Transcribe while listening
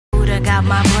got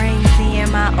my brain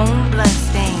seeing my own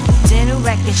bloodstains. Dental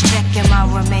records checking my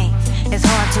remains. It's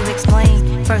hard to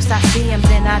explain. First I see them,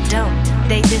 then I don't.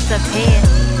 They disappear.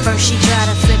 First she tried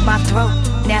to slit my throat.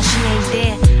 Now she ain't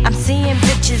there. I'm seeing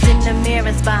pictures in the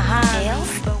mirrors behind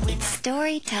me. It's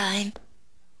story time.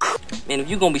 Man, if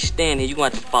you gonna be staying here, you gonna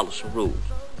have to follow some rules.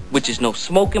 Which is no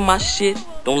smoking my shit.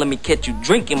 Don't let me catch you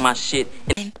drinking my shit.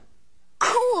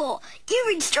 Cool! You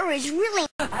read stories really.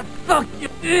 I suck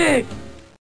your dick!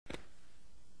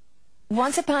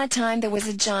 Once upon a time, there was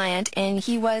a giant, and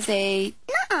he was a...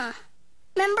 Nuh-uh.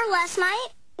 Remember last night?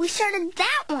 We started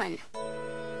that one.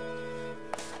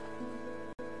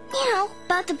 You know,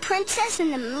 about the princess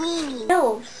and the meanie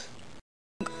elves.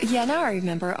 Yeah, now I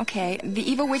remember. Okay, the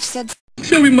evil witch said...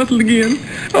 Shall we muscle again?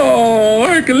 Oh,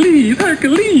 Hercules,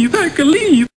 Hercules,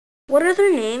 Hercules. What are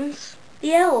their names?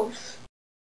 The elves.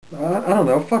 I don't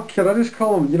know. Fuck, kid. I just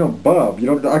call him, Bub.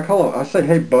 I say,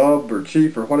 hey, Bub, or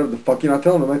Chief, or whatever the fuck. I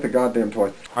tell him to make the goddamn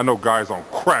toys. I know guys on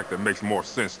crack that makes more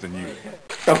sense than you.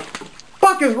 The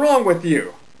fuck is wrong with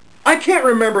you? I can't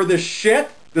remember this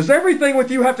shit. Does everything with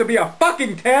you have to be a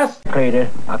fucking test? Crater,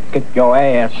 I'll kick your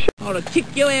ass. I ought to kick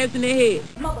your ass in the head.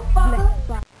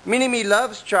 Motherfucker. Mini-Me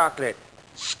loves chocolate.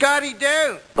 Scotty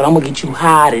don't. But I'm gonna get you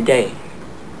high today.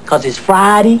 Cause it's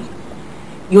Friday,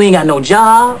 you ain't got no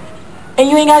job, and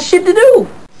you ain't got shit to do.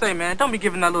 Say, man, don't be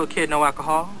giving that little kid no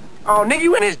alcohol. Oh, nigga,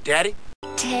 you and his daddy.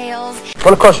 Tails.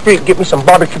 Run across the street and get me some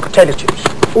barbecue potato chips.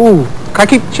 Ooh, can I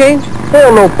keep the change?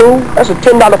 Hell no, fool. That's a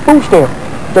 $10 food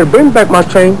stamp. Better bring back my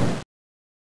change.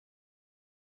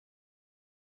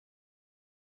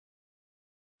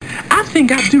 I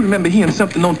think I do remember hearing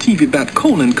something on TV about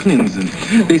colon cleansing.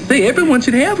 They say everyone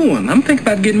should have one. I'm thinking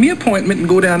about getting me an appointment and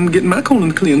go down and get my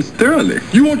colon cleansed thoroughly.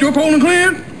 You want your colon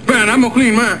clean? Fine, I'm gonna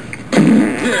clean mine.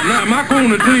 Yeah, nah, my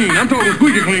colon is clean. I'm talking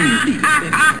squeaky clean.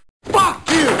 Fuck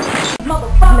you!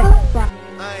 Motherfucker.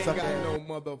 I ain't got no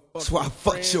motherfucker. That's why I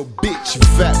fucked your bitch, you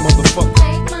fat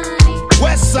motherfucker.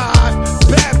 West side,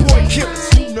 bad boy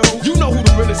killers. You know who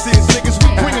the realest is, niggas.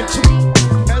 We bring it to you.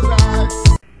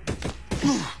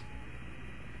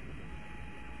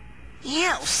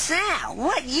 Yo, Sal,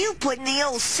 what you put in the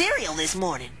old cereal this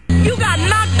morning? You got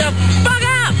knocked the fuck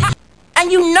out!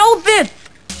 And you know this!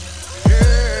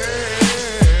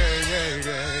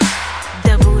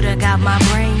 The Buddha got my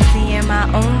brain seeing my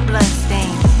own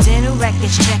bloodstains. Dental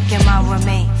records checking my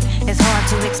remains. It's hard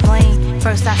to explain.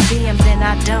 First I see them, then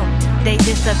I don't. They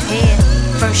disappear.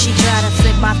 First she tried to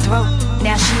slit my throat.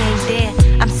 Now she ain't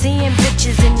there. I'm seeing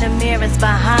pictures in the mirrors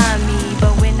behind me.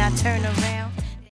 But when I turn around